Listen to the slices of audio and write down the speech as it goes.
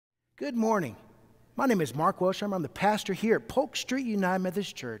Good morning. My name is Mark Welsham. I'm the pastor here at Polk Street United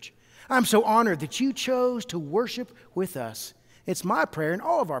Methodist Church. I'm so honored that you chose to worship with us. It's my prayer and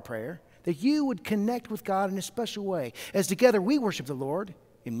all of our prayer that you would connect with God in a special way as together we worship the Lord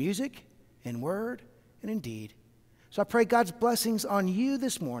in music, in word, and in deed. So I pray God's blessings on you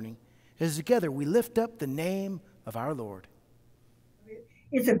this morning as together we lift up the name of our Lord.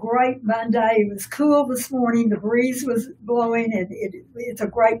 It's a great Monday. It was cool this morning. The breeze was blowing, and it's a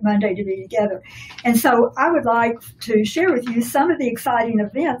great Monday to be together. And so I would like to share with you some of the exciting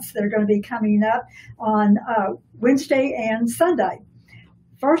events that are going to be coming up on Wednesday and Sunday.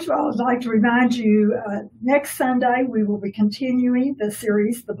 First of all, I'd like to remind you, next Sunday we will be continuing the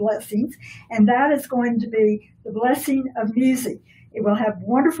series, The Blessings, and that is going to be the blessing of music. It will have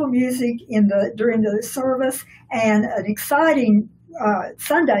wonderful music during the service and an exciting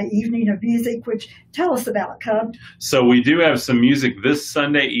Sunday evening of music, which tell us about, Cub. So we do have some music this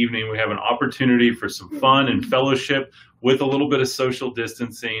Sunday evening. We have an opportunity for some fun and fellowship with a little bit of social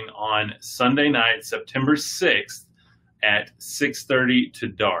distancing on Sunday night, September 6th at 6:30 to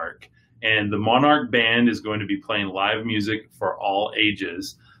dark. And the Monarch Band is going to be playing live music for all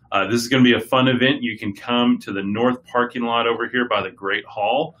ages. This is going to be a fun event. You can come to the north parking lot over here by the Great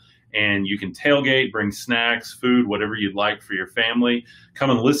Hall, and you can tailgate, bring snacks, food, whatever you'd like for your family. Come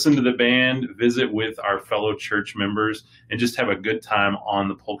and listen to the band, visit with our fellow church members, and just have a good time on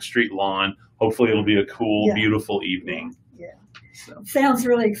the Polk Street lawn. Hopefully it'll be a cool, beautiful evening. Yeah. So. Sounds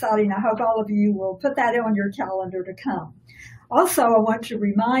really exciting. I hope all of you will put that on your calendar to come. Also, I want to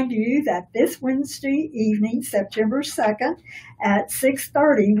remind you that this Wednesday evening, September 2nd at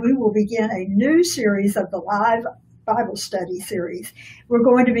 6:30, we will begin a new series of the live Bible study series. We're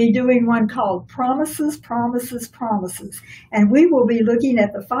going to be doing one called Promises, Promises, Promises. And we will be looking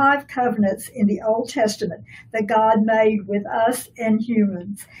at the 5 covenants in the Old Testament that God made with us and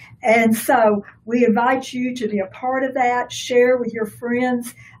humans. And so we invite you to be a part of that, share with your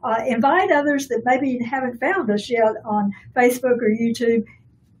friends, invite others that maybe haven't found us yet on Facebook or YouTube.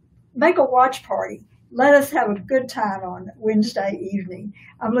 Make a watch party. Let us have a good time on Wednesday evening.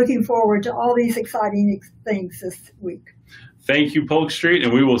 I'm looking forward to all these exciting things this week. Thank you, Polk Street,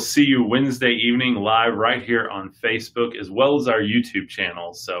 and we will see you Wednesday evening live right here on Facebook as well as our YouTube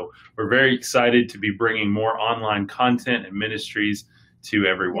channel. So we're very excited to be bringing more online content and ministries to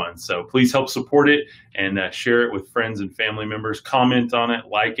everyone. So please help support it and share it with friends and family members. Comment on it,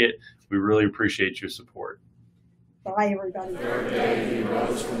 like it. We really appreciate your support. Bye, everybody. The third day he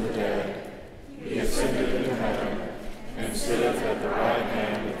rose from the dead. He ascended into heaven, and sitteth at the right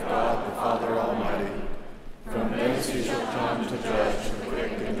hand of God the Father Almighty. From thence he shall come to judge the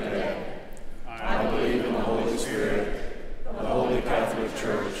quick and the dead. I believe in the Holy Spirit, the Holy Catholic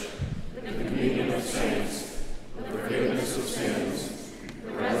Church, the communion of saints, the forgiveness of sins,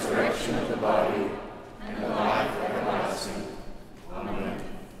 the resurrection of the body, and the life everlasting. Amen.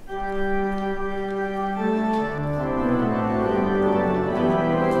 Forever.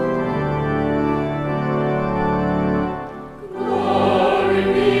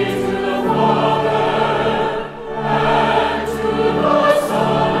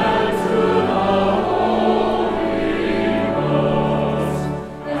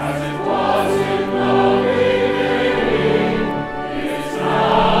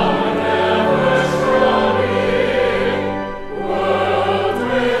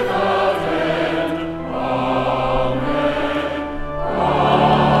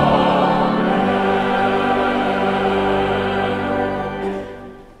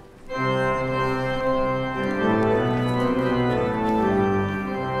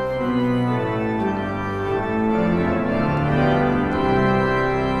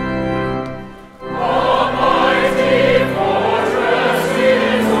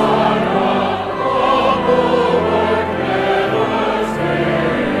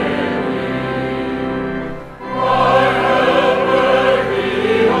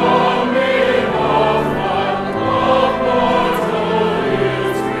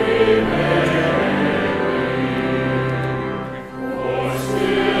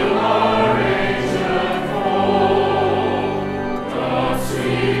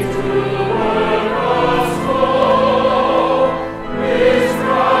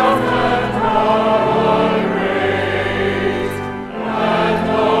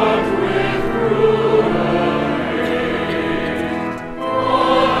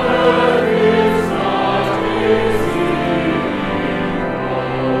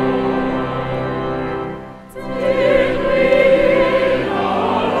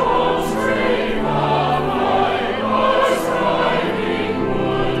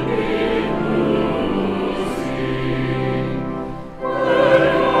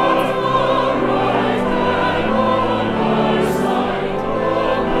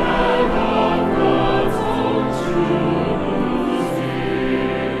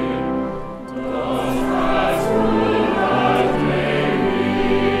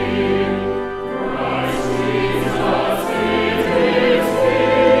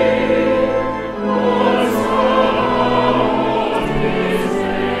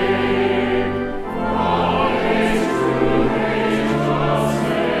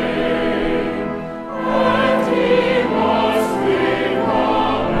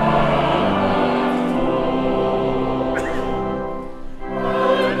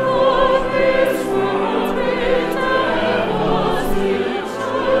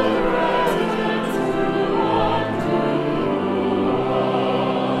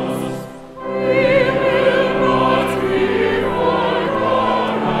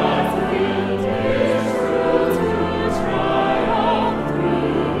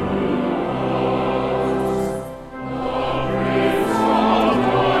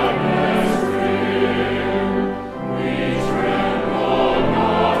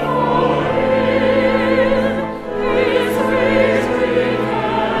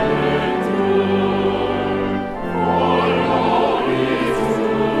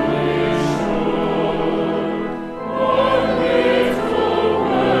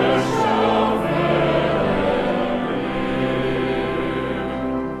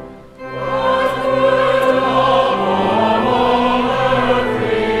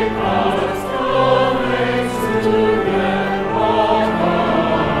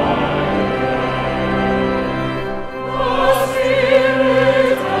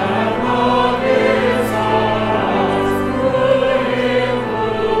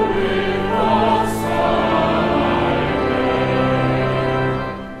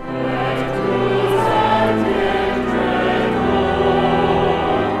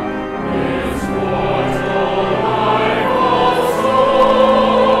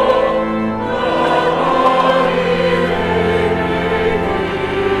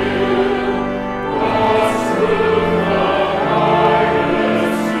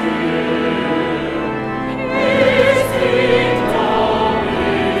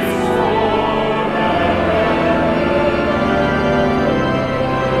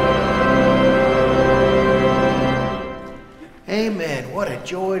 a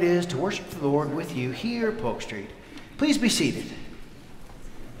joy it is to worship the Lord with you here at Polk Street. Please be seated.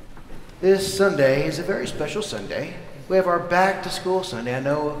 This Sunday is a very special Sunday. We have our Back to School Sunday. I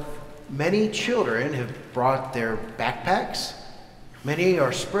know many children have brought their backpacks. Many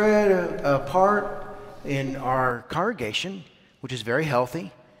are spread apart in our congregation, which is very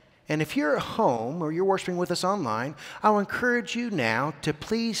healthy. And if you're at home or you're worshiping with us online, I will encourage you now to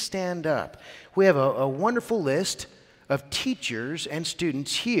please stand up. We have a wonderful list of teachers and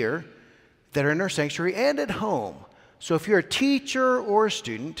students here that are in our sanctuary and at home. So if you're a teacher or a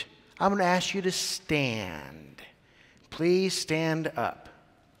student, I'm going to ask you to stand. Please stand up.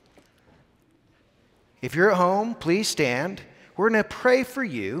 If you're at home, please stand. We're going to pray for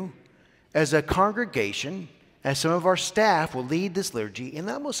you as a congregation, as some of our staff will lead this liturgy, and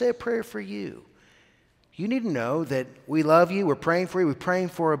then we'll say a prayer for you. You need to know that we love you, we're praying for you, we're praying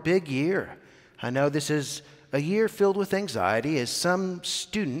for a big year. I know this is a year filled with anxiety, as some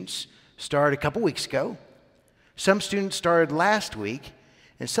students started a couple weeks ago, some students started last week,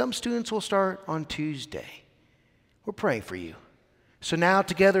 and some students will start on Tuesday. We're praying for you. So now,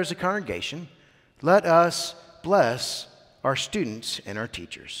 together as a congregation, let us bless our students and our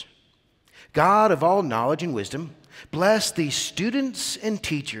teachers. God of all knowledge and wisdom, bless these students and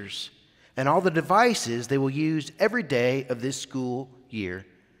teachers and all the devices they will use every day of this school year.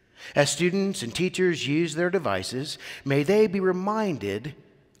 As students and teachers use their devices, may they be reminded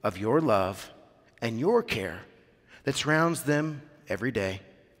of your love and your care that surrounds them every day.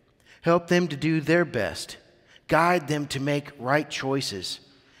 Help them to do their best. Guide them to make right choices,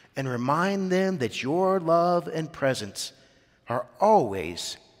 and remind them that your love and presence are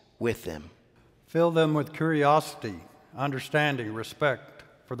always with them. Fill them with curiosity, understanding, respect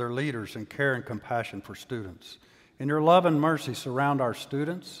for their leaders, and care and compassion for students. In your love and mercy, surround our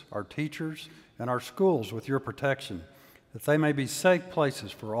students, our teachers, and our schools with your protection, that they may be safe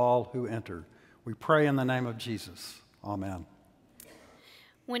places for all who enter. We pray in the name of Jesus. Amen.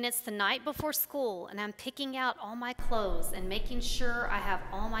 When it's the night before school and I'm picking out all my clothes and making sure I have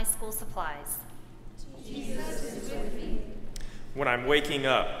all my school supplies. Jesus is with me. When I'm waking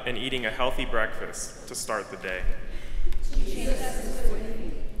up and eating a healthy breakfast to start the day. Jesus is with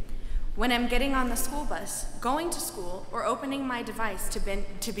me. When I'm getting on the school bus, going to school, or opening my device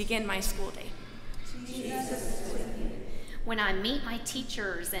to begin my school day. Jesus is with me. When I meet my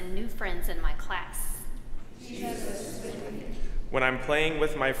teachers and new friends in my class. Jesus is with me. When I'm playing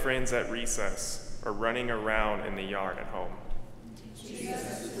with my friends at recess or running around in the yard at home.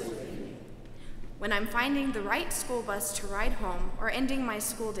 Jesus is with me. When I'm finding the right school bus to ride home or ending my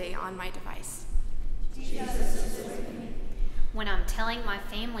school day on my device. Jesus is with me. When I'm telling my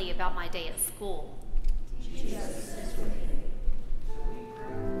family about my day at school. Jesus is with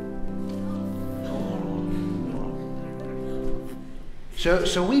me.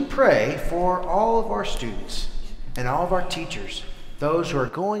 So we pray for all of our students and all of our teachers, those who are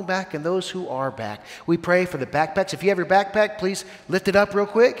going back and those who are back. We pray for the backpacks. If you have your backpack, please lift it up real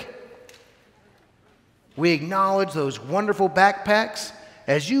quick. We acknowledge those wonderful backpacks.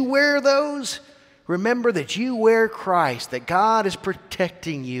 As you wear those, remember that you wear Christ, that God is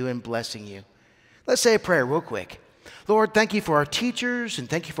protecting you and blessing you. Let's say a prayer real quick. Lord, thank you for our teachers and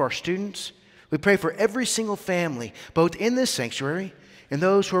thank you for our students. We pray for every single family, both in this sanctuary and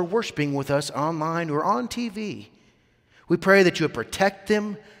those who are worshiping with us online or on TV. We pray that you would protect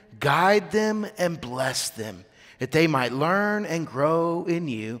them, guide them, and bless them, that they might learn and grow in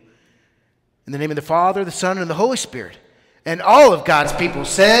you. In the name of the Father, the Son, and the Holy Spirit. And all of God's people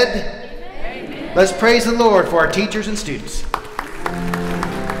said, Amen. Let's praise the Lord for our teachers and students.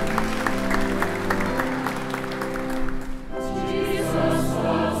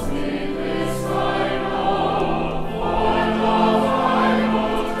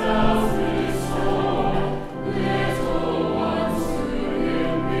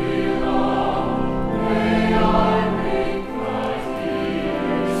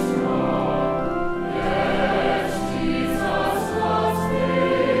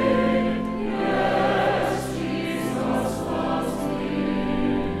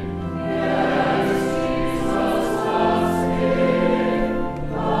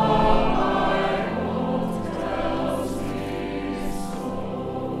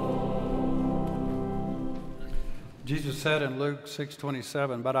 Jesus said in Luke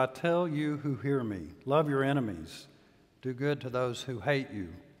 6:27, "But I tell you who hear me, love your enemies, do good to those who hate you,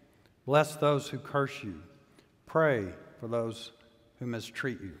 bless those who curse you, pray for those who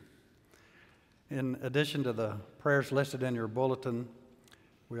mistreat you." In addition to the prayers listed in your bulletin,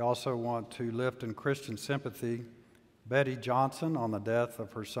 we also want to lift in Christian sympathy Betty Johnson on the death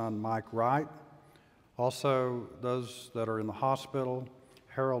of her son Mike Wright, also those that are in the hospital,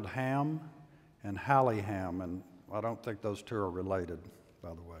 Harold Ham and Hallie Ham, and I don't think those two are related,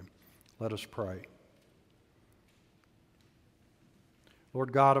 by the way. Let us pray.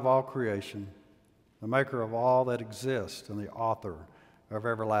 Lord God of all creation, the maker of all that exists and the author of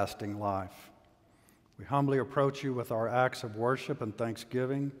everlasting life, we humbly approach you with our acts of worship and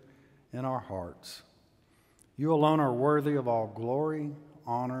thanksgiving in our hearts. You alone are worthy of all glory,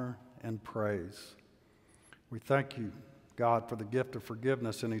 honor, and praise. We thank you, God, for the gift of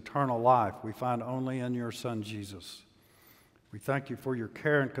forgiveness and eternal life we find only in your Son, Jesus. We thank you for your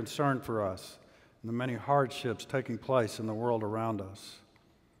care and concern for us and the many hardships taking place in the world around us.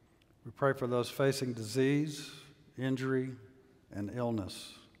 We pray for those facing disease, injury, and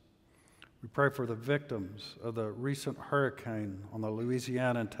illness. We pray for the victims of the recent hurricane on the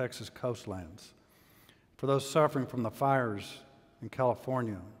Louisiana and Texas coastlands, for those suffering from the fires in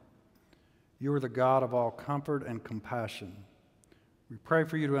California. You are the God of all comfort and compassion. We pray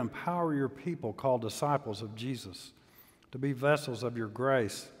for you to empower your people called disciples of Jesus to be vessels of your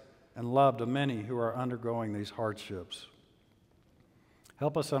grace and love to many who are undergoing these hardships.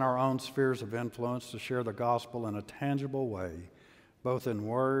 Help us in our own spheres of influence to share the gospel in a tangible way, both in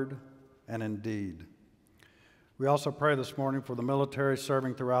word and in deed. We also pray this morning for the military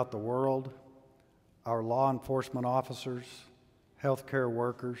serving throughout the world, our law enforcement officers, healthcare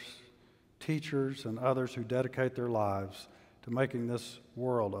workers, teachers, and others who dedicate their lives to making this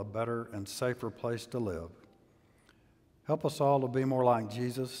world a better and safer place to live. Help us all to be more like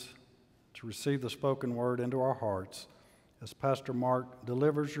Jesus, to receive the spoken word into our hearts as Pastor Mark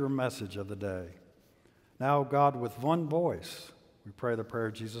delivers your message of the day. Now, God, with one voice, we pray the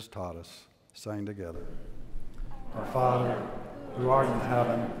prayer Jesus taught us, saying together, Our Father, who art in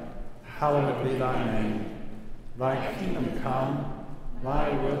heaven, hallowed be thy name. Thy kingdom come, thy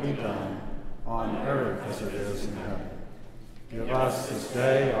will be done, on earth as it is in heaven. Give us this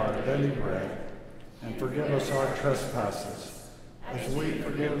day our daily bread, and forgive us our trespasses, as we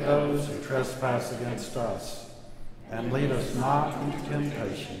forgive those who trespass against us. And lead us not into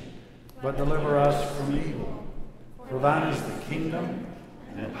temptation, but deliver us from evil. For thine is the kingdom,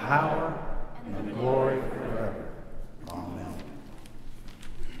 and the power, and the glory forever. Amen.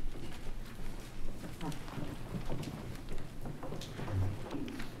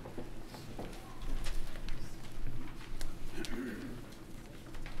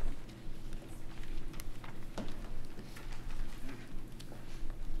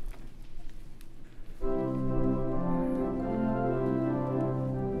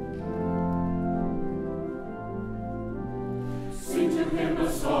 Sing to him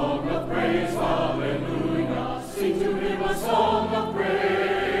a song of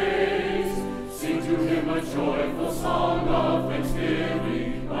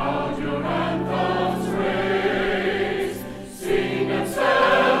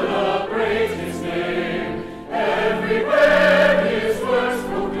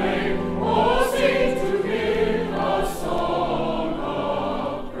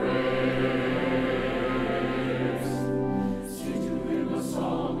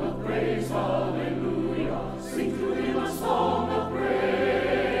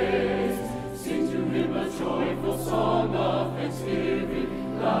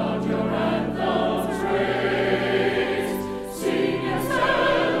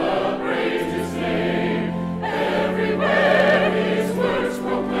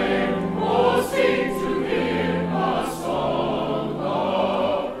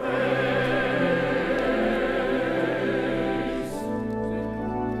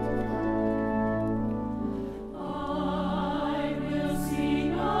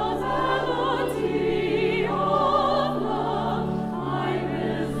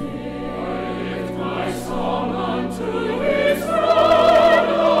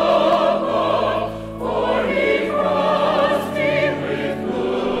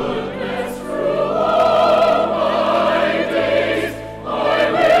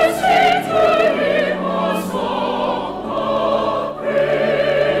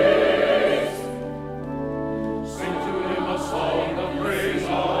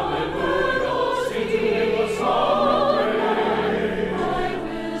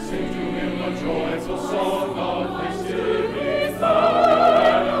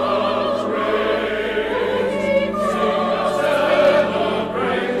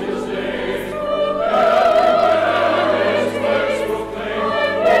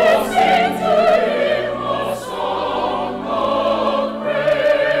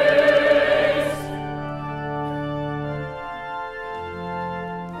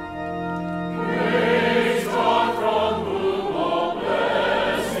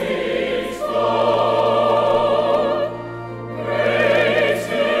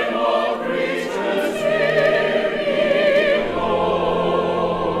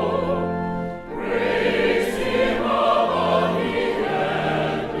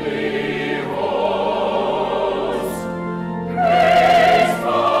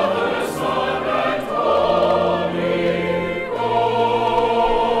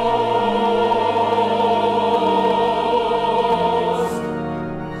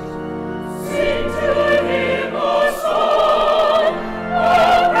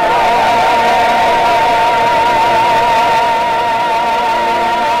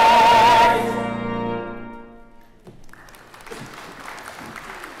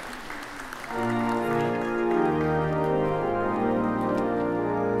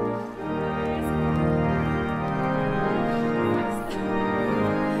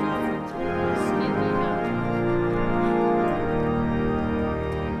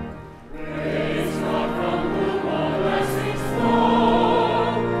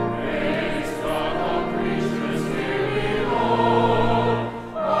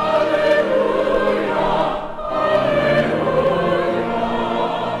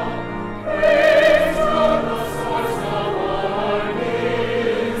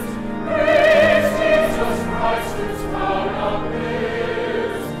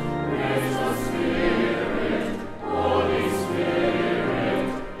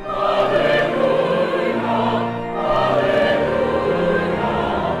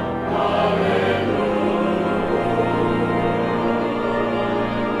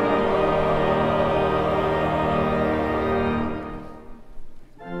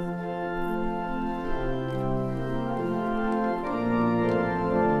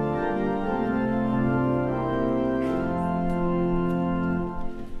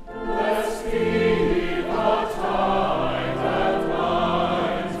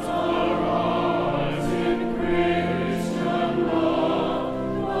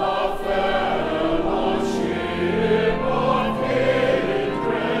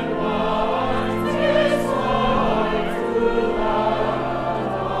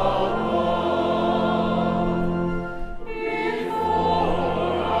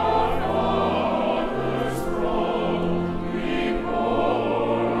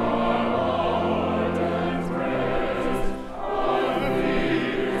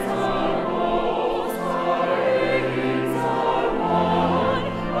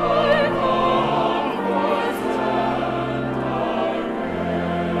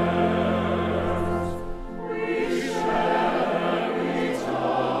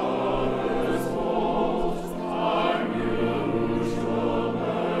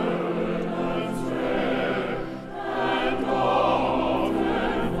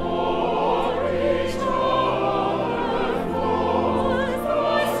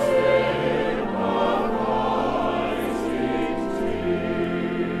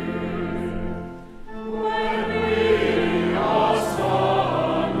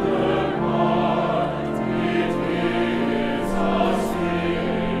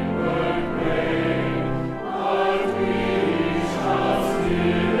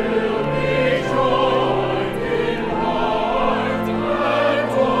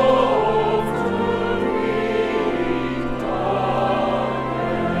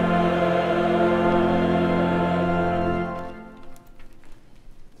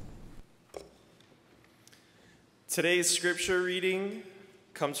Today's scripture reading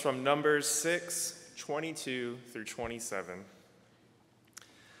comes from Numbers 6:22 through 27.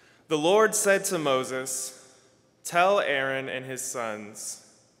 The Lord said to Moses, "Tell Aaron and his sons,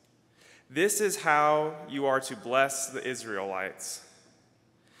 this is how you are to bless the Israelites.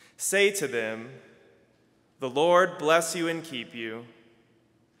 Say to them, the Lord bless you and keep you.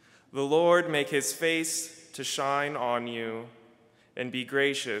 The Lord make his face to shine on you and be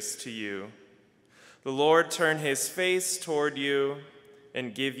gracious to you. The Lord turn his face toward you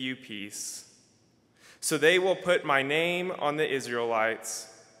and give you peace. So they will put my name on the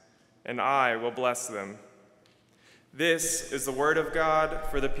Israelites, and I will bless them." This is the word of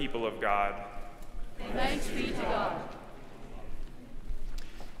God for the people of God. Thanks be to God.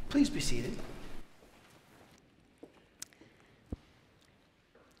 Please be seated.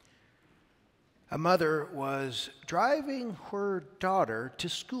 A mother was driving her daughter to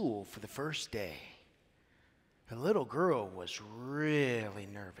school for the first day. The little girl was really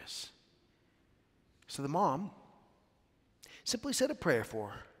nervous. So the mom simply said a prayer for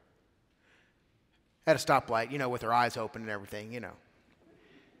her. At a stoplight, with her eyes open and everything.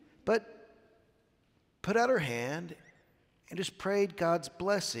 But put out her hand and just prayed God's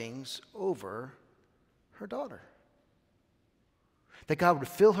blessings over her daughter. That God would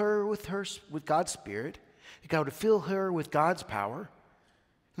fill her with God's Spirit, that God would fill her with God's power,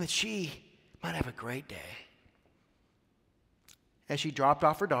 and that she might have a great day. As she dropped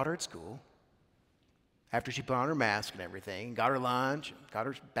off her daughter at school, after she put on her mask and everything, got her lunch, got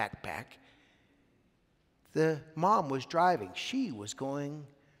her backpack, the mom was driving. She was going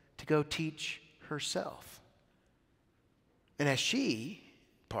to go teach herself. And as she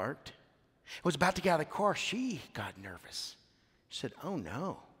parked, was about to get out of the car, she got nervous. She said, "Oh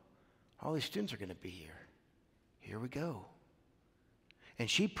no, all these students are going to be here. Here we go."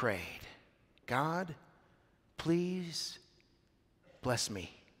 And she prayed, "God, please bless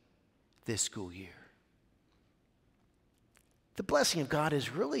me this school year." The blessing of God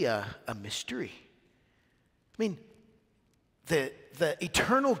is really a mystery. I mean, the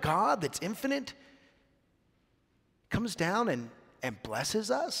eternal God that's infinite comes down and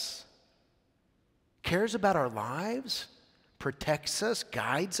blesses us, cares about our lives, protects us,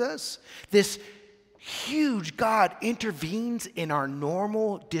 guides us. This huge God intervenes in our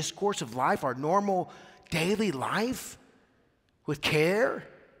normal discourse of life, our normal daily life, with care,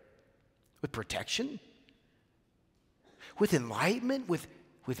 with protection, with enlightenment, with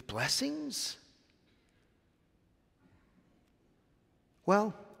blessings.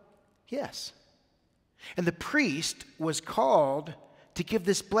 Well, yes. And the priest was called to give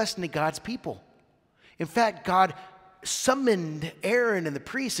this blessing to God's people. In fact, God summoned Aaron and the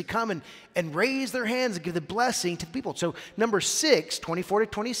priests to come and raise their hands and give the blessing to the people. So number 6, 24 to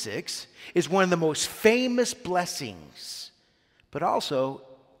 26, is one of the most famous blessings, but also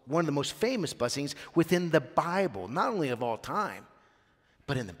one of the most famous blessings within the Bible, not only of all time,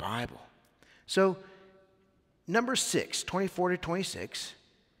 but in the Bible. So number 6, 24 to 26,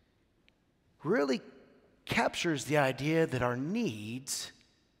 really captures the idea that our needs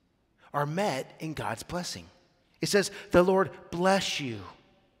are met in God's blessing. It says, the Lord bless you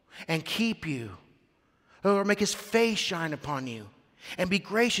and keep you. The Lord make his face shine upon you and be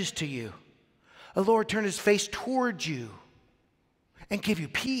gracious to you. The Lord turn his face toward you and give you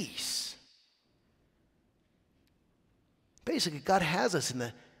peace. Basically, God has us in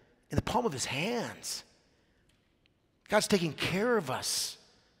the palm of his hands. God's taking care of us.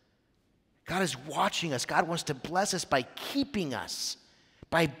 God is watching us. God wants to bless us by keeping us,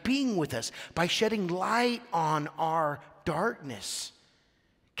 by being with us, by shedding light on our darkness,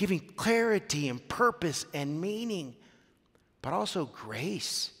 giving clarity and purpose and meaning, but also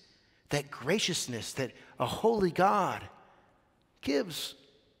grace, that graciousness that a holy God gives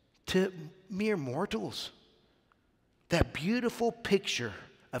to mere mortals. That beautiful picture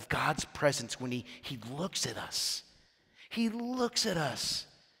of God's presence when he looks at us. He looks at us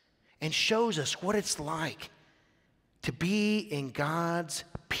and shows us what it's like to be in God's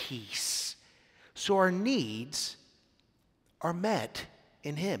peace. So our needs are met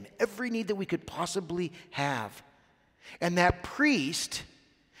in him. Every need that we could possibly have. And that priest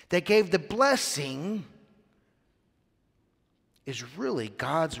that gave the blessing is really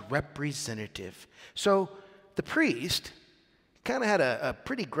God's representative. So the priest kind of had a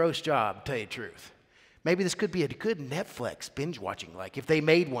pretty gross job, to tell you the truth. Maybe this could be a good Netflix binge watching, like if they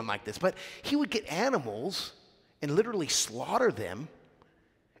made one like this. But he would get animals and literally slaughter them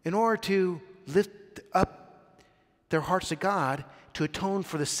in order to lift up their hearts to God to atone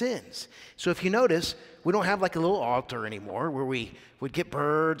for the sins. So if you notice, we don't have like a little altar anymore where we would get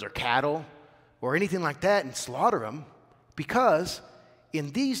birds or cattle. or anything like that and slaughter them, because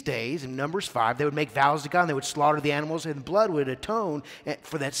in these days, in Numbers 5, they would make vows to God and they would slaughter the animals, and blood would atone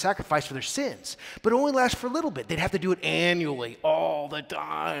for that sacrifice for their sins. But it only lasts for a little bit. They'd have to do it annually, all the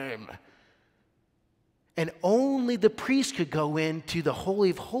time. And only the priest could go into the Holy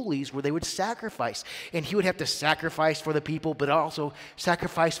of Holies where they would sacrifice. And he would have to sacrifice for the people, but also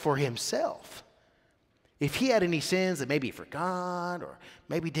sacrifice for himself. If he had any sins that maybe he forgot or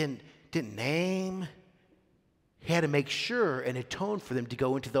maybe didn't name, he had to make sure and atone for them to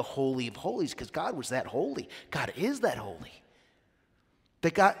go into the Holy of Holies, because God was that holy. God is that holy.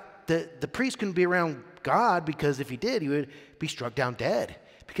 The priest couldn't be around God, because if he did, he would be struck down dead,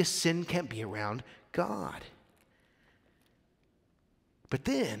 because sin can't be around God. But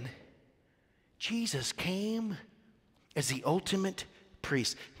then Jesus came as the ultimate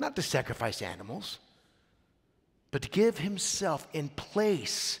priest, not to sacrifice animals, but to give himself in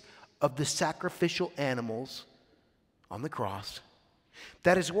place of the sacrificial animals on the cross.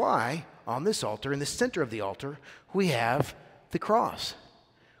 That is why on this altar, in the center of the altar, we have the cross.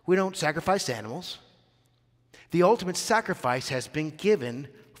 We don't sacrifice animals. The ultimate sacrifice has been given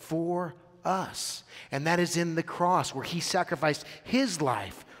for us, and that is in the cross, where he sacrificed his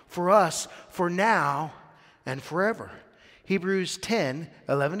life for us, for now and forever. Hebrews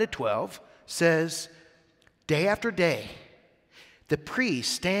 10:11-12 says, day after day, the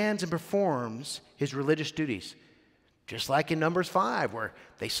priest stands and performs his religious duties, just like in Numbers 5, where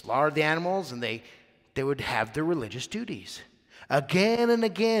they slaughtered the animals and they would have their religious duties. Again and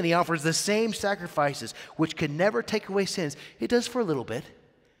again, he offers the same sacrifices, which can never take away sins. It does for a little bit,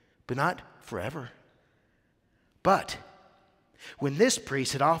 but not forever. But when this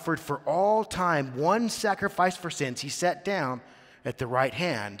priest had offered for all time one sacrifice for sins, he sat down at the right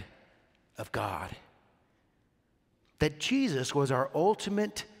hand of God. That Jesus was our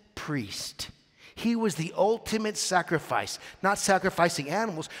ultimate priest. He was the ultimate sacrifice, not sacrificing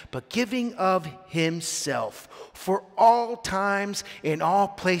animals, but giving of himself for all times, in all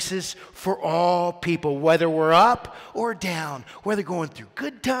places, for all people, whether we're up or down, whether going through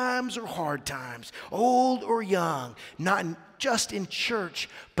good times or hard times, old or young, not just in church,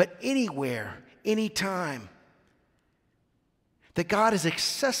 but anywhere, anytime. That God is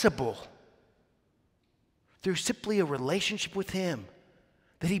accessible through simply a relationship with him.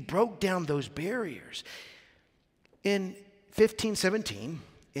 That he broke down those barriers. In 1517,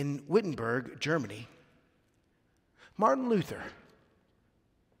 in Wittenberg, Germany, Martin Luther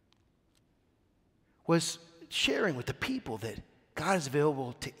was sharing with the people that God is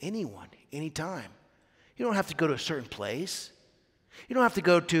available to anyone, anytime. You don't have to go to a certain place. You don't have to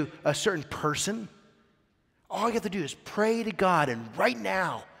go to a certain person. All you have to do is pray to God, and right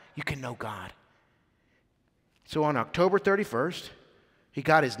now you can know God. So on October 31st, he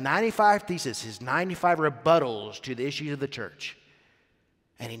got his 95 theses, his 95 rebuttals to the issues of the church.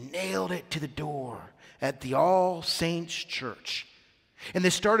 And he nailed it to the door at the All Saints Church. And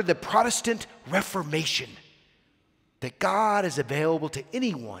this started the Protestant Reformation. That God is available to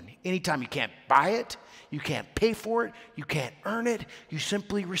anyone, anytime. You can't buy it, you can't pay for it, you can't earn it, you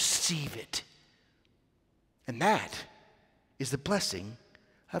simply receive it. And that is the blessing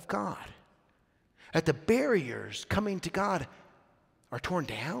of God. That the barriers coming to God are torn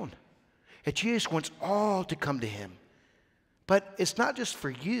down. And Jesus wants all to come to him. But it's not just for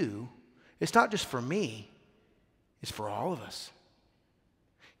you. It's not just for me. It's for all of us.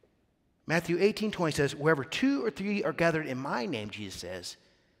 Matthew 18:20 says, wherever 2 or 3 are gathered in my name, Jesus says,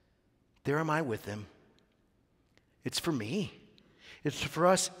 there am I with them. It's for me. It's for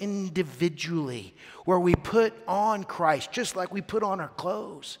us individually, where we put on Christ, just like we put on our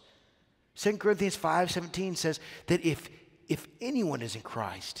clothes. 2 Corinthians 5:17 says that if anyone is in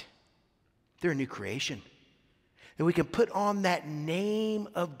Christ, they're a new creation. And we can put on that name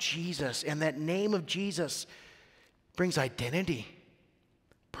of Jesus, and that name of Jesus brings identity,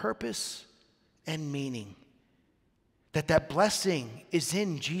 purpose, and meaning. That blessing is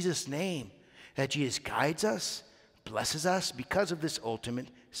in Jesus' name, that Jesus guides us, blesses us because of this ultimate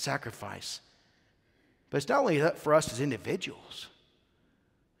sacrifice. But it's not only for us as individuals.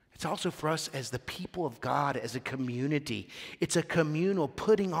 It's also for us as the people of God, as a community. It's a communal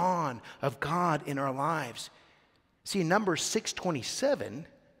putting on of God in our lives. See, in Numbers 6:27,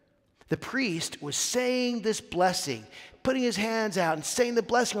 the priest was saying this blessing, putting his hands out and saying the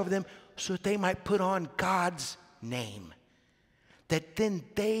blessing over them so that they might put on God's name. That then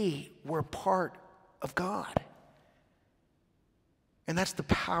they were part of God. And that's the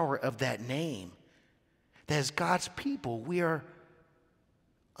power of that name. That as God's people, we are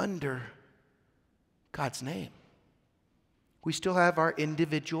under God's name. We still have our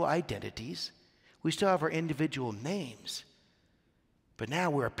individual identities, We still have our individual names. But now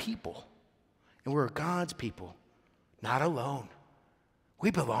we're a people, and we're God's people, not alone.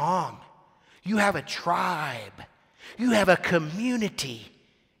 We belong. You have a tribe. You have a community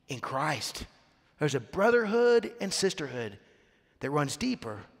in Christ. There's a brotherhood and sisterhood that runs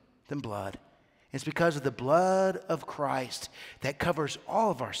deeper than blood. It's because of the blood of Christ that covers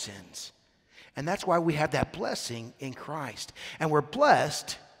all of our sins. And that's why we have that blessing in Christ. And we're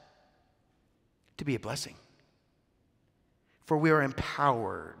blessed to be a blessing. For we are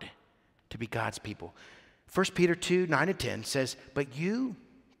empowered to be God's people. 1 Peter 2, 9 and 10 says, "But you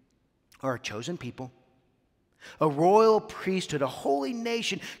are a chosen people, a royal priesthood, a holy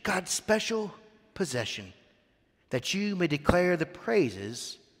nation, God's special possession, that you may declare the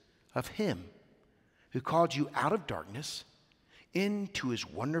praises of him who called you out of darkness into his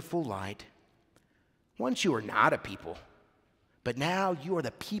wonderful light. Once you were not a people, but now you are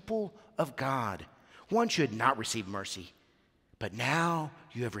the people of God. Once you had not received mercy, but now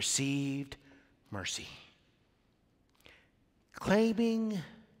you have received mercy." Claiming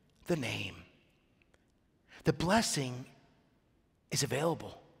the name. The blessing is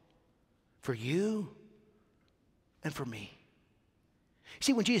available for you and for me.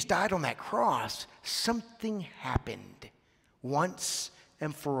 See, when Jesus died on that cross, something happened once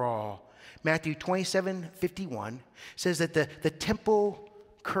and for all. Matthew 27:51 says that the temple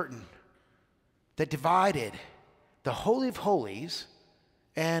curtain that divided the Holy of Holies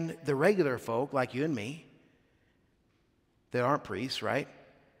and the regular folk like you and me, that aren't priests, right?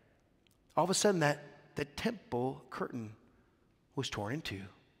 All of a sudden the temple curtain was torn in two.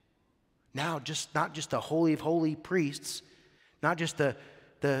 Now, not just the Holy of Holy priests, not just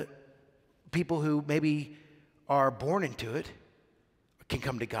the people who maybe are born into it can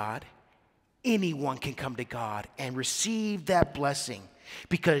come to God. Anyone can come to God and receive that blessing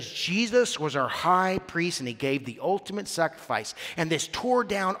because Jesus was our high priest and he gave the ultimate sacrifice. And this tore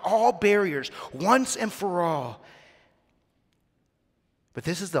down all barriers once and for all. But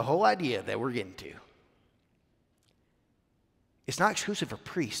this is the whole idea that we're getting to. It's not exclusive for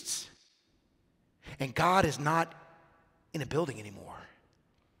priests. And God is not in a building anymore.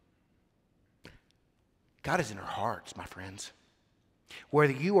 God is in our hearts, my friends.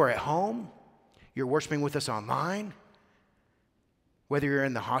 Whether you are at home, you're worshiping with us online, whether you're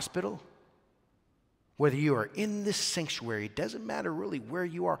in the hospital, whether you are in this sanctuary, it doesn't matter really where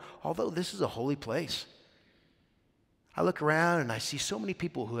you are, although this is a holy place. I look around and I see so many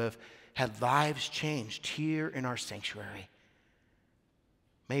people who have had lives changed here in our sanctuary.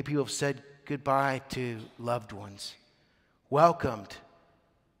 Many people have said goodbye to loved ones, welcomed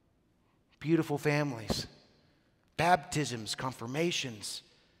beautiful families, baptisms, confirmations.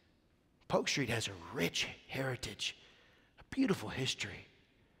 Polk Street has a rich heritage, a beautiful history.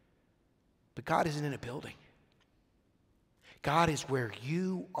 But God isn't in a building. God is where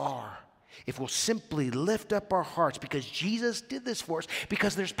you are. If we'll simply lift up our hearts, because Jesus did this for us,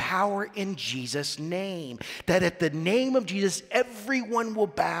 because there's power in Jesus' name, that at the name of Jesus, everyone will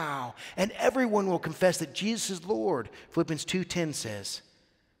bow and everyone will confess that Jesus is Lord. Philippians 2:10 says.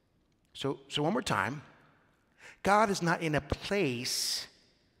 So one more time, God is not in a place.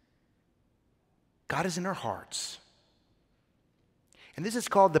 God is in our hearts. And this is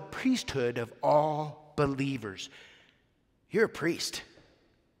called the priesthood of all believers. You're a priest.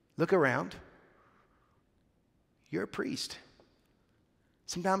 Look around. You're a priest.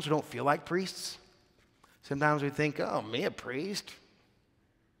 Sometimes we don't feel like priests. Sometimes we think, oh, me a priest?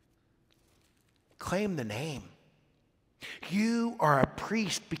 Claim the name. You are a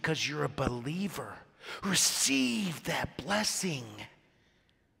priest because you're a believer. Receive that blessing.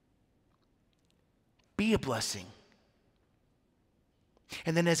 Be a blessing.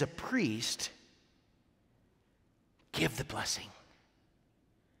 And then as a priest, give the blessing.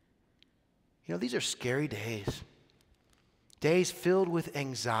 You know, these are scary days. Days filled with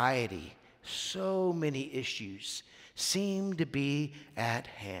anxiety. So many issues seem to be at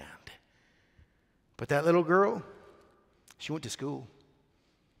hand. But that little girl, she went to school.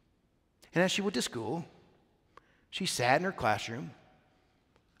 And as she went to school, she sat in her classroom.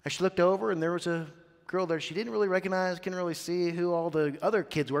 And she looked over, and there was a girl there she didn't really recognize, couldn't really see who all the other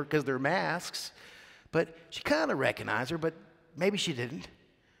kids were because they're masks. But she kind of recognized her, but maybe she didn't.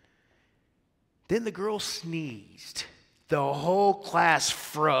 Then the girl sneezed. The whole class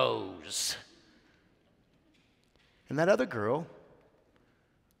froze. And that other girl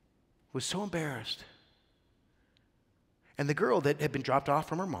was so embarrassed. And the girl that had been dropped off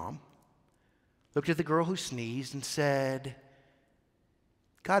from her mom looked at the girl who sneezed and said,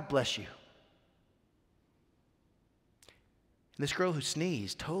 "God bless you." this girl who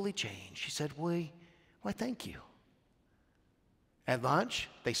sneezed totally changed. She said, why, thank you. At lunch,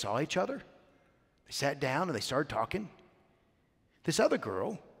 they saw each other. They sat down and they started talking. This other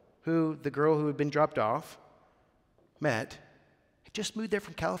girl, the girl who had been dropped off, had just moved there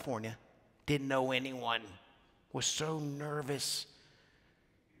from California, didn't know anyone, was so nervous.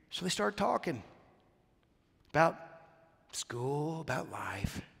 So they started talking about school, about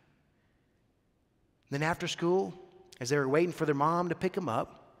life. Then after school, as they were waiting for their mom to pick them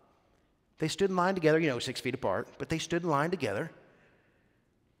up, they stood in line together, 6 feet apart, but they stood in line together.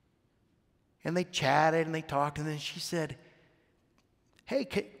 And they chatted and they talked, and then she said, hey,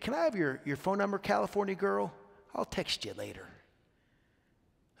 can I have your phone number, California girl? I'll text you later.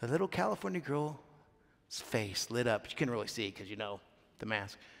 The little California girl's face lit up. You couldn't really see because, the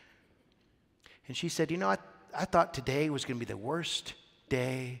mask. And she said, I thought today was going to be the worst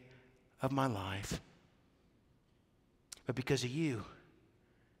day of my life. But because of you,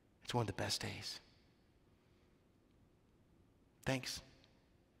 it's one of the best days. Thanks.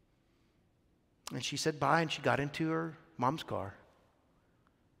 And she said bye, and she got into her mom's car.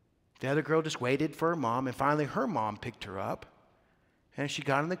 The other girl just waited for her mom, and finally her mom picked her up. And as she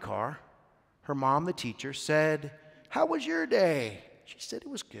got in the car, her mom, the teacher, said, how was your day? She said, it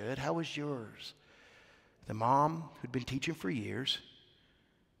was good. How was yours? The mom, who'd been teaching for years,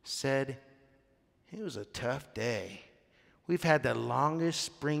 said, it was a tough day. We've had the longest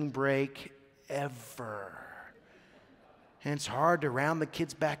spring break ever. And it's hard to round the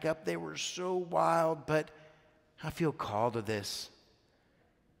kids back up. They were so wild, but I feel called to this.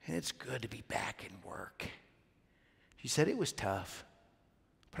 And it's good to be back in work. She said it was tough,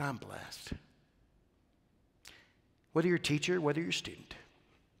 but I'm blessed. Whether you're a teacher, whether you're a student,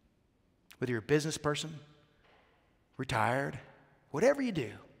 whether you're a business person, retired, whatever you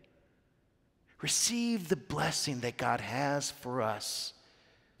do, receive the blessing that God has for us.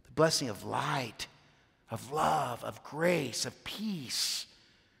 The blessing of light, of love, of grace, of peace,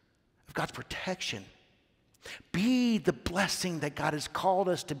 of God's protection. Be the blessing that God has called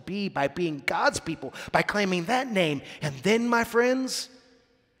us to be by being God's people, by claiming that name. And then, my friends,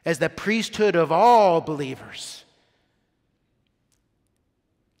 as the priesthood of all believers,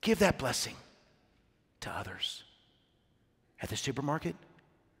 give that blessing to others. At the supermarket,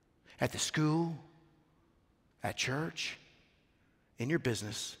 at the school, at church, in your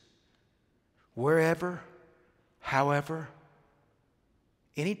business, wherever, however,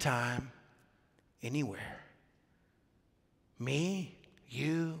 anytime, anywhere. Me,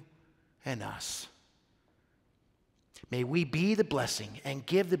 you, and us. May we be the blessing and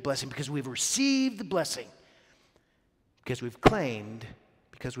give the blessing because we've received the blessing, because we've claimed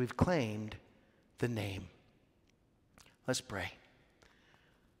the name. Let's pray.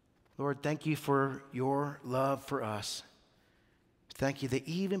 Lord, thank you for your love for us. Thank you that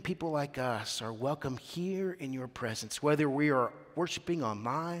even people like us are welcome here in your presence, whether we are worshiping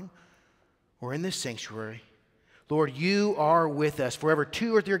online or in this sanctuary. Lord, you are with us. Forever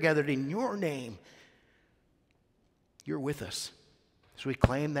 2 or 3 are gathered in your name, you're with us. So we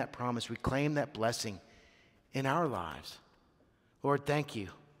claim that promise. We claim that blessing in our lives. Lord, thank you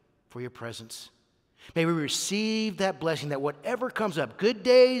for your presence. May we receive that blessing that whatever comes up, good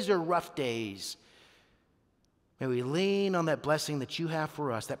days or rough days, may we lean on that blessing that you have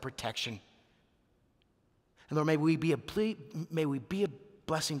for us, that protection. And Lord, may we be a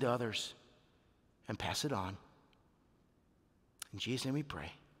blessing to others and pass it on. In Jesus' name we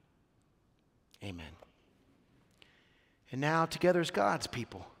pray. Amen. And now, together as God's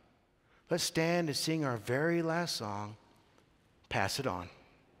people, let's stand and sing our very last song, Pass It On.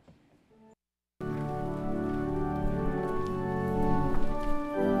 Amen.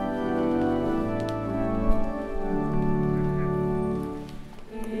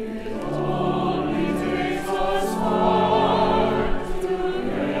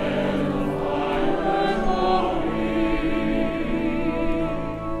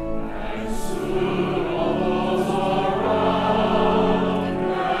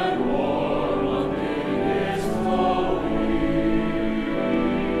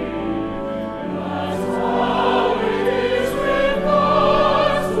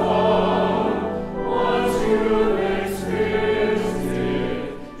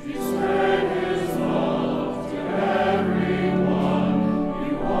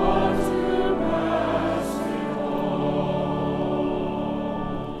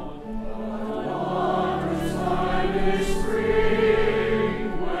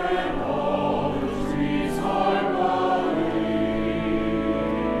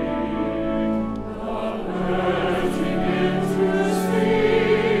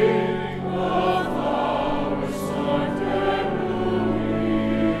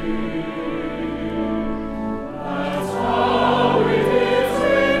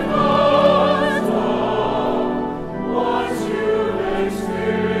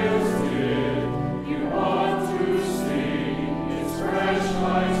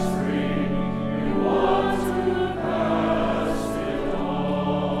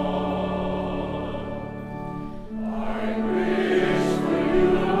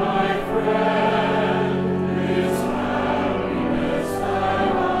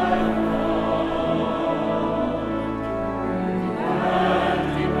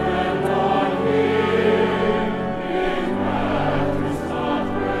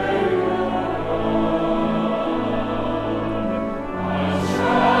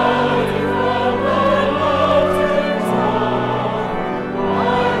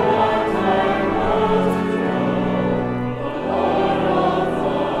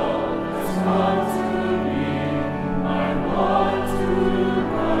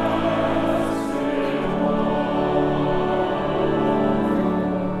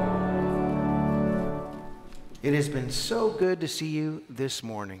 has been so good to see you this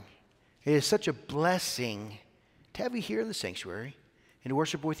morning. It is such a blessing to have you here in the sanctuary and to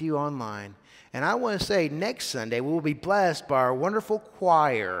worship with you online. And I want to say next Sunday we will be blessed by our wonderful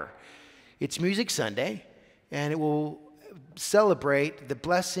choir. It's Music Sunday, and it will celebrate the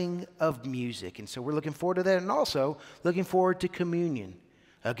blessing of music. And so we're looking forward to that, and also looking forward to communion.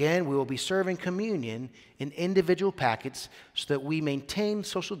 Again, we will be serving communion in individual packets so that we maintain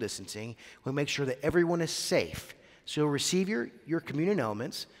social distancing. We'll make sure that everyone is safe. So you'll receive your communion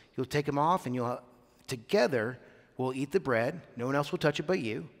elements. You'll take them off, and together we'll eat the bread. No one else will touch it but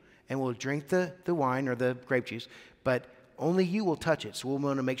you. And we'll drink the wine or the grape juice. But only you will touch it. So we'll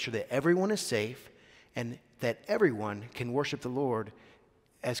want to make sure that everyone is safe and that everyone can worship the Lord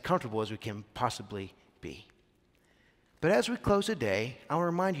as comfortable as we can possibly be. But as we close today, I want to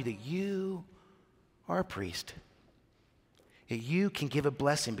remind you that you are a priest. That you can give a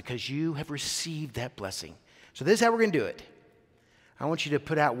blessing because you have received that blessing. So this is how we're going to do it. I want you to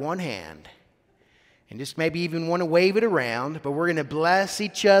put out one hand and just maybe even want to wave it around, but we're going to bless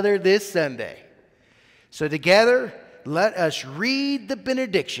each other this Sunday. So together, let us read the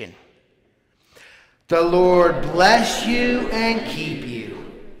benediction. The Lord bless you and keep you.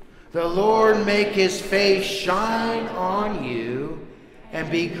 The Lord make his face shine on you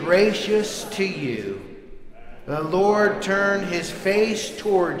and be gracious to you. The Lord turn his face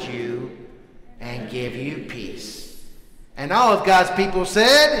towards you and give you peace. And all of God's people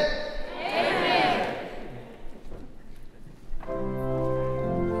said, Amen.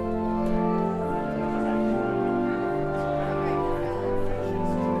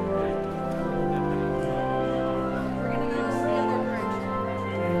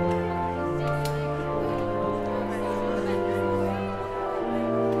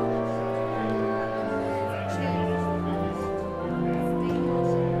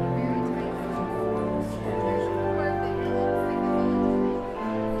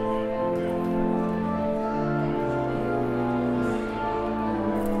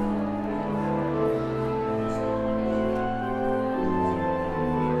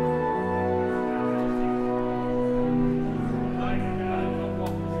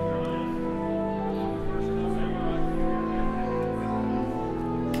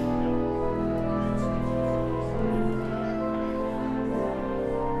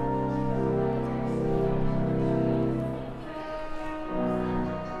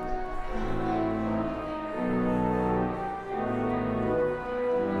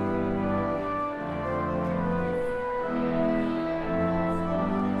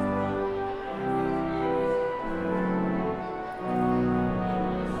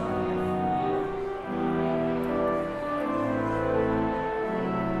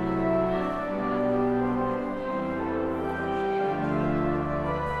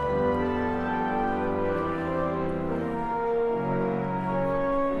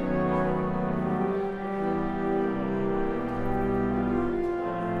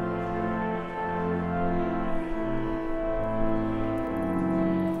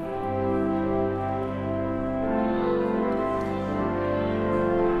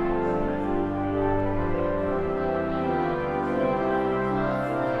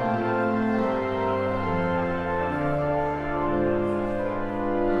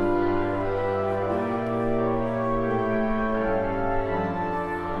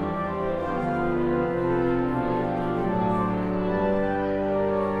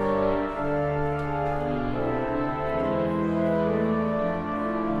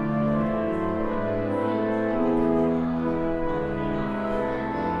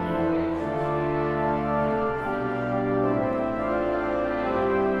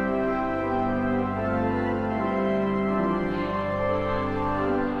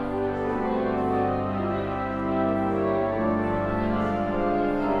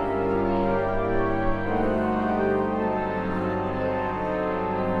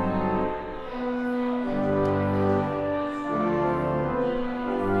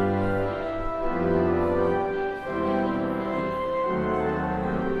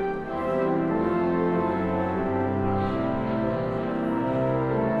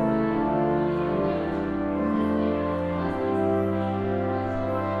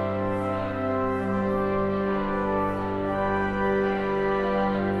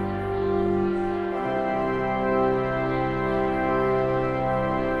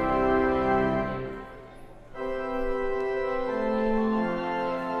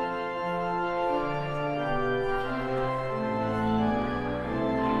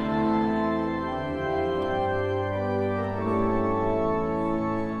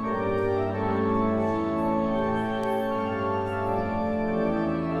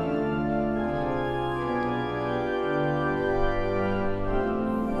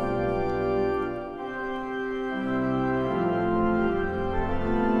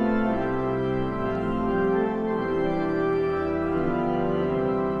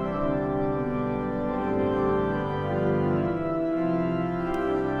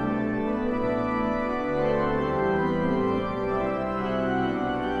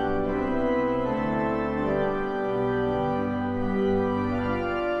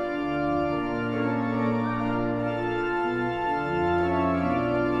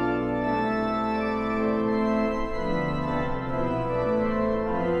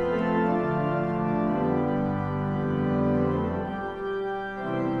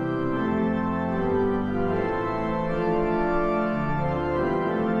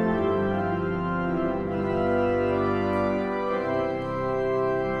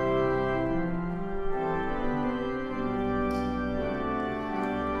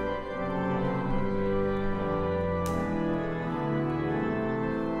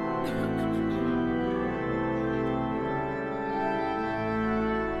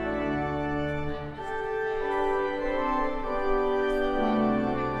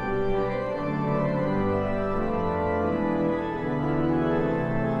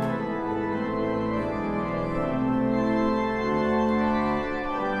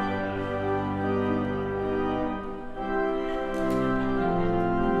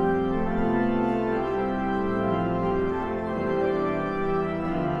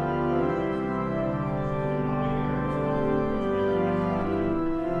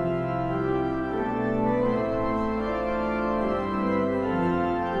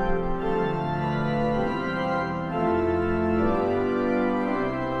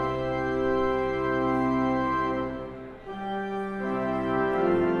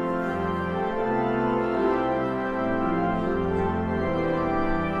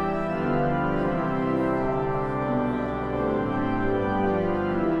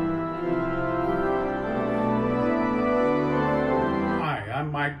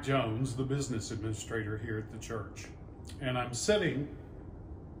 Mike Jones, the business administrator here at the church, and I'm sitting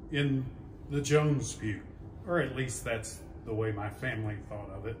in the Jones pew, or at least that's the way my family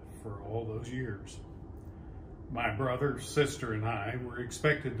thought of it for all those years. My brother, sister, and I were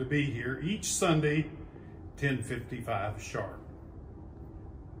expected to be here each Sunday, 10:55 sharp.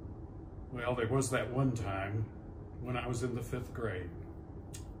 Well, there was that one time when I was in the 5th grade.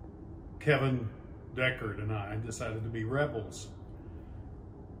 Kevin Deckard and I decided to be rebels.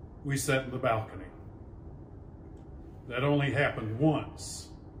 We sat in the balcony. That only happened once,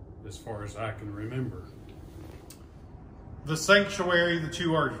 as far as I can remember. The sanctuary that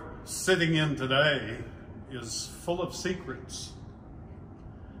you are sitting in today is full of secrets.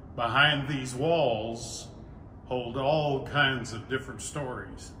 Behind these walls hold all kinds of different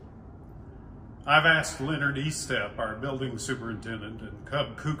stories. I've asked Leonard Estep, our building superintendent, and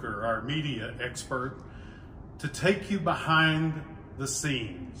Cub Cooker, our media expert, to take you behind the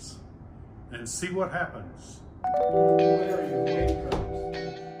scenes and see what happens.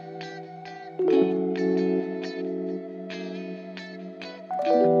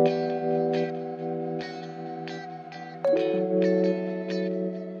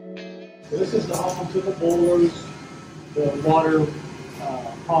 This is the home to the boilers, the water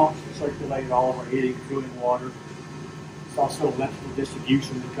pumps that circulate all of our heating and cooling water. It's also electrical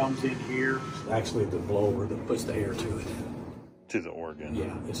distribution that comes in here. It's actually the blower that puts the air to it. To the organ.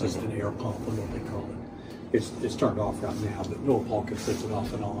 Yeah, it's just an air pump, is what they call it. It's turned off right now, but Bill Polk puts it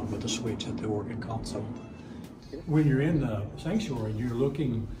off and on with the switch at the organ console. When you're in the sanctuary, you're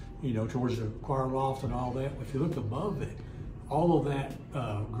looking, towards the choir loft and all that. If you look above it, all of that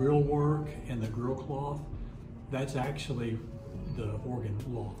grill work and the grill cloth, that's actually the organ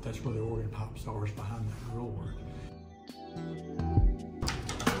loft. That's where the organ pops are, is behind that grill work.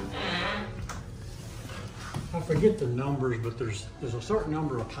 I forget the numbers, but there's a certain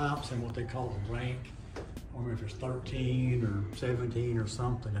number of pipes in what they call a rank. I don't know if it's 13 or 17 or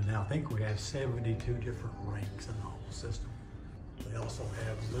something, and now I think we have 72 different ranks in the whole system. They also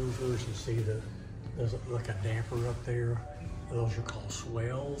have louvers. You see there's like a damper up there. Those are called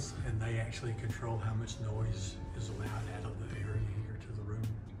swells, and they actually control how much noise is allowed out of the area here to the room.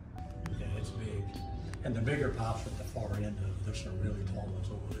 Yeah, it's big. And the bigger pipes at the far end, there's some really tall ones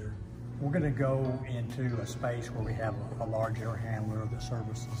over there. We're going to go into a space where we have a large air handler that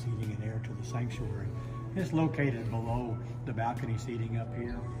services heating and air to the sanctuary. It's located below the balcony seating up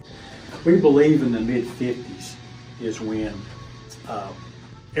here. We believe in the mid-50s is when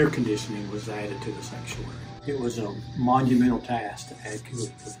air conditioning was added to the sanctuary. It was a monumental task to add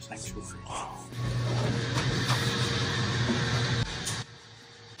cooling to the sanctuary.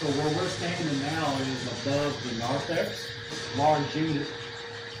 So where we're standing now is above the narthex. Large unit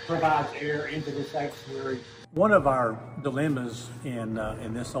provides air into the sanctuary. One of our dilemmas in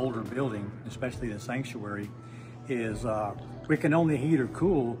this older building, especially the sanctuary, is we can only heat or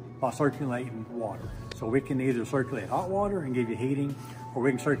cool by circulating water. So we can either circulate hot water and give you heating, or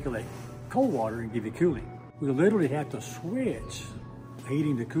we can circulate cold water and give you cooling. We literally have to switch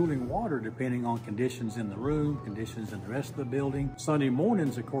heating to cooling water depending on conditions in the room, conditions in the rest of the building. Sunday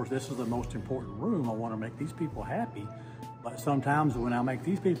mornings, of course, this is the most important room. I want to make these people happy. But sometimes when I make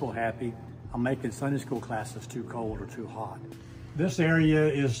these people happy, I'm making Sunday school classes too cold or too hot. This area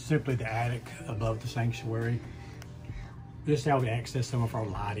is simply the attic above the sanctuary. This is how we access some of our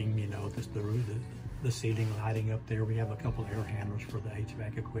lighting, the ceiling lighting up there. We have a couple of air handlers for the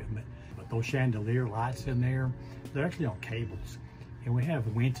HVAC equipment. But those chandelier lights in there, they're actually on cables. And we have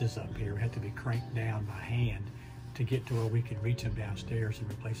winches up here. We have to be cranked down by hand to get to where we can reach them downstairs and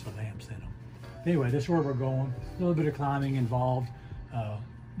replace the lamps in them. Anyway, this is where we're going. A little bit of climbing involved.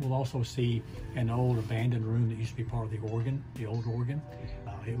 We'll also see an old abandoned room that used to be part of the organ, the old organ.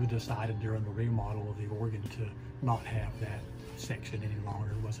 It was decided during the remodel of the organ to not have that section any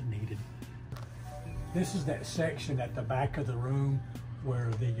longer. It wasn't needed. This is that section at the back of the room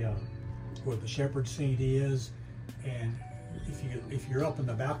where the shepherd's seat is, and if you're up in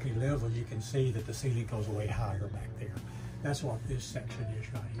the balcony level, you can see that the ceiling goes way higher back there. That's what this section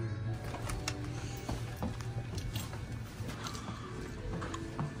is right here.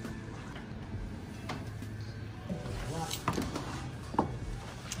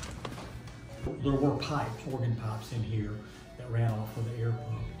 There were pipes, organ pipes in here that ran off of the air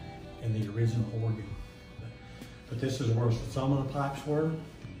pump in the original organ. But this is where some of the pipes were.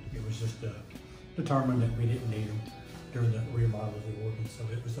 It was just determined that we didn't need them during the remodel of the organ, so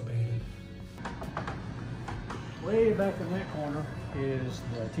it was abandoned. Way back in that corner is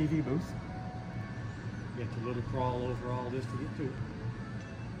the TV booth. You have to little crawl over all this to get to it.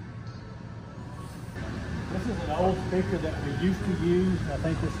 This is an old speaker that we used to use. I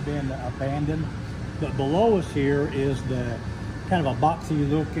think it's been abandoned. But below us here is the kind of a boxy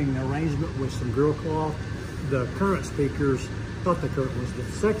looking arrangement with some grill cloth. The current speakers, not the current ones, the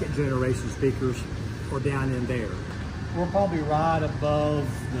second generation speakers are down in there. We're probably right above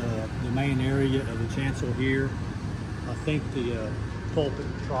the main area of the chancel here. I think the pulpit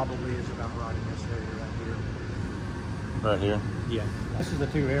probably is about right in this area right here. Right here? Yeah. This is the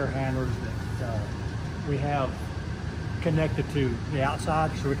two air handlers that we have connected to the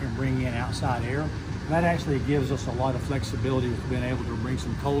outside so we can bring in outside air. And that actually gives us a lot of flexibility with being able to bring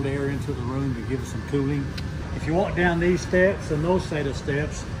some cold air into the room to give us some cooling. If you walk down these steps and those set of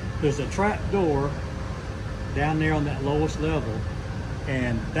steps, there's a trap door down there on that lowest level.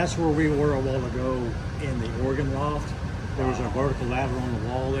 And that's where we were a while ago in the organ loft. There was a vertical ladder on the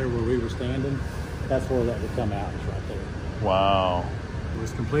wall there where we were standing. That's where that would come out, is right there. Wow. It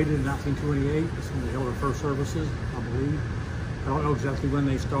was completed in 1928. That's when they held our first services, I believe. I don't know exactly when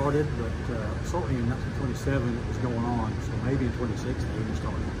they started, but certainly in 1927 it was going on. So maybe in 26 they even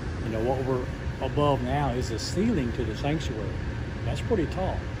started. You know, what we're above now is the ceiling to the sanctuary. That's pretty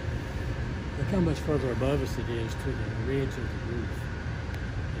tall. Look how much further above us it is to the ridge of the roof.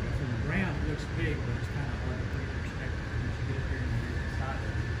 You know, from the ground it looks big, but it's kind of hard to put in perspective once you get up here and you're inside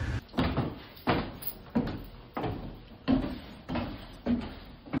of it.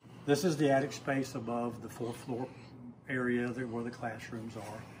 This is the attic space above the fourth floor area where the classrooms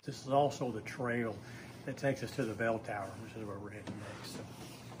are. This is also the trail that takes us to the bell tower, which is where we're heading next.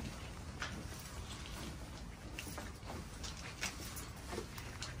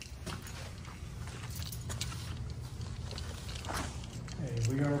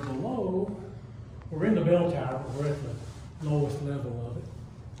 Okay, we are below, we're in the bell tower, we're at the lowest level of it.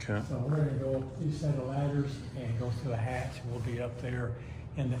 Okay. So we're going to go up these set of ladders and go through a hatch. We'll be up there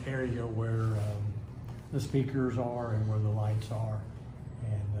in the area where the speakers are and where the lights are.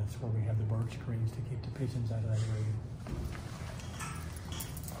 And that's where we have the bird screens to keep the pigeons out of that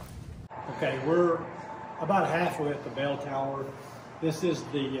area. Okay, we're about halfway at the bell tower. This is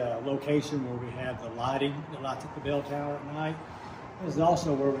the location where we have the lighting that lights up the bell tower at night. This is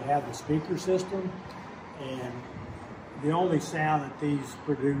also where we have the speaker system. And the only sound that these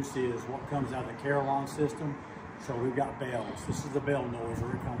produce is what comes out of the carillon system. So we've got bells. This is the bell noise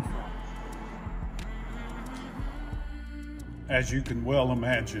where it comes from. As you can well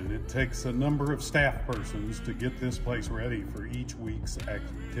imagine, it takes a number of staff persons to get this place ready for each week's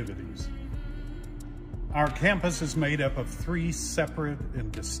activities. Our campus is made up of 3 separate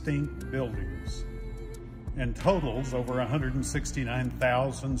and distinct buildings and totals over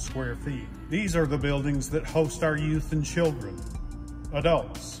 169,000 square feet. These are the buildings that host our youth and children,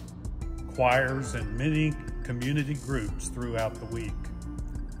 adults, choirs, and many community groups throughout the week.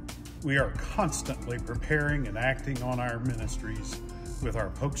 We are constantly preparing and acting on our ministries with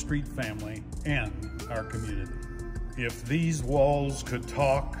our Polk Street family and our community. If these walls could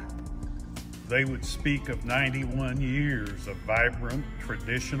talk, they would speak of 91 years of vibrant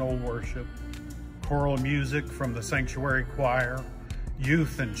traditional worship, choral music from the sanctuary choir,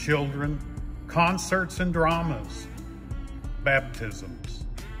 youth and children, concerts and dramas, baptisms,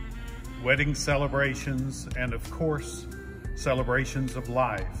 wedding celebrations, and of course, celebrations of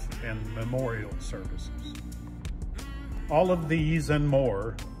life and memorial services. All of these and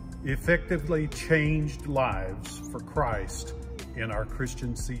more effectively changed lives for Christ in our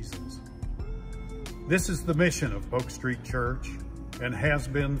Christian seasons. This is the mission of Polk Street Church and has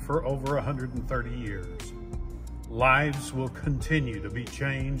been for over 130 years. Lives will continue to be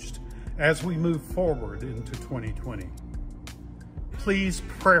changed as we move forward into 2020. Please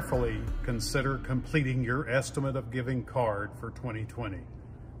prayerfully consider completing your estimate of giving card for 2020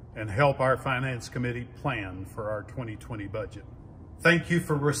 and help our Finance Committee plan for our 2020 budget. Thank you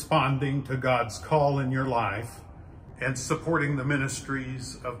for responding to God's call in your life and supporting the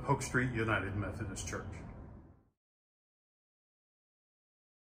ministries of Polk Street United Methodist Church.